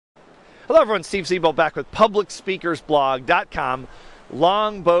Hello everyone, Steve Siebold back with PublicSpeakersBlog.com,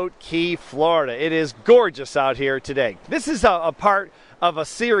 Longboat Key, Florida. It is gorgeous out here today. This is a part of a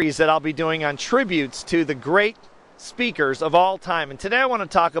series that I'll be doing on tributes to the great speakers of all time. And today I want to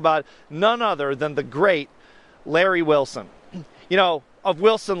talk about none other than the great Larry Wilson. You know, of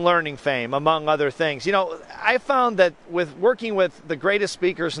Wilson Learning fame, among other things. You know, I found that with working with the greatest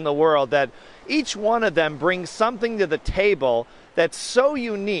speakers in the world, that each one of them brings something to the table that's so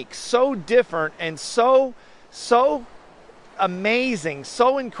unique, so different, and so amazing,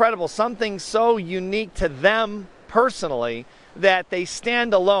 so incredible, something so unique to them personally that they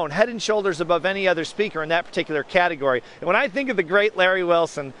stand alone, head and shoulders above any other speaker in that particular category. And when I think of the great Larry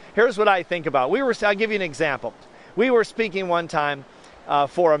Wilson, here's what I think about. I'll give you an example. We were speaking one time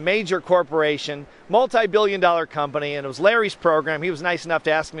for a major corporation, multi-billion-dollar company, and it was Larry's program. He was nice enough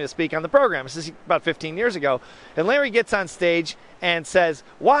to ask me to speak on the program. This is about 15 years ago. And Larry gets on stage and says,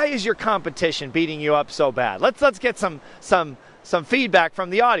 "Why is your competition beating you up so bad? Let's get some feedback from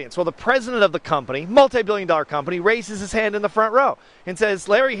the audience." Well, the president of the company, multi-billion-dollar company, raises his hand in the front row and says,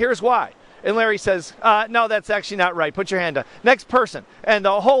 "Larry, here's why." And Larry says, "No, that's actually not right. Put your hand up." Next person. And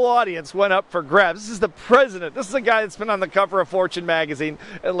the whole audience went up for grabs. This is the president. This is a guy that's been on the cover of Fortune magazine.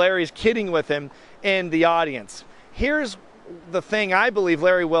 And Larry's kidding with him in the audience. Here's the thing I believe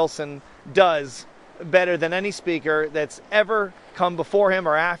Larry Wilson does better than any speaker that's ever come before him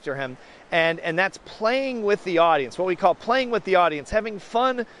or after him. And that's playing with the audience, what we call playing with the audience, having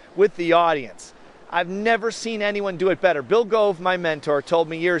fun with the audience. I've never seen anyone do it better. Bill Gove, my mentor, told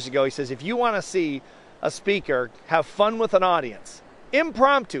me years ago, he says, if you want to see a speaker have fun with an audience,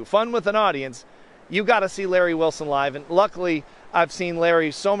 impromptu fun with an audience, you got to see Larry Wilson live. And luckily, I've seen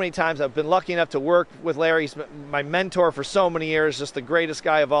Larry so many times. I've been lucky enough to work with Larry. He's my mentor for so many years, just the greatest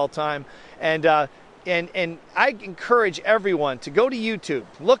guy of all time. And I encourage everyone to go to YouTube,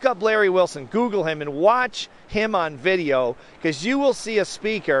 look up Larry Wilson, Google him, and watch him on video, because you will see a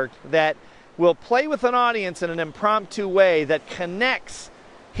speaker that will play with an audience in an impromptu way that connects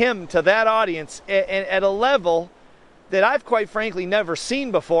him to that audience at a level that I've quite frankly never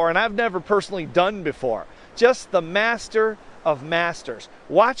seen before, and I've never personally done before. Just the master of masters.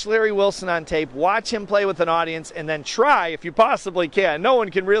 Watch Larry Wilson on tape, watch him play with an audience, and then try, if you possibly can, no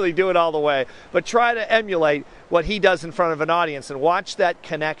one can really do it all the way, but try to emulate what he does in front of an audience and watch that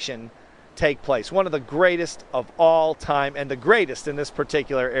connection take place. One of the greatest of all time, and the greatest in this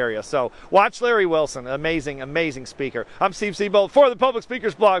particular area. So watch Larry Wilson, amazing, amazing speaker. I'm Steve Siebold for the Public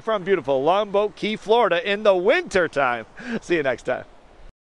Speakers Blog from beautiful Longboat Key, Florida in the winter time. See you next time.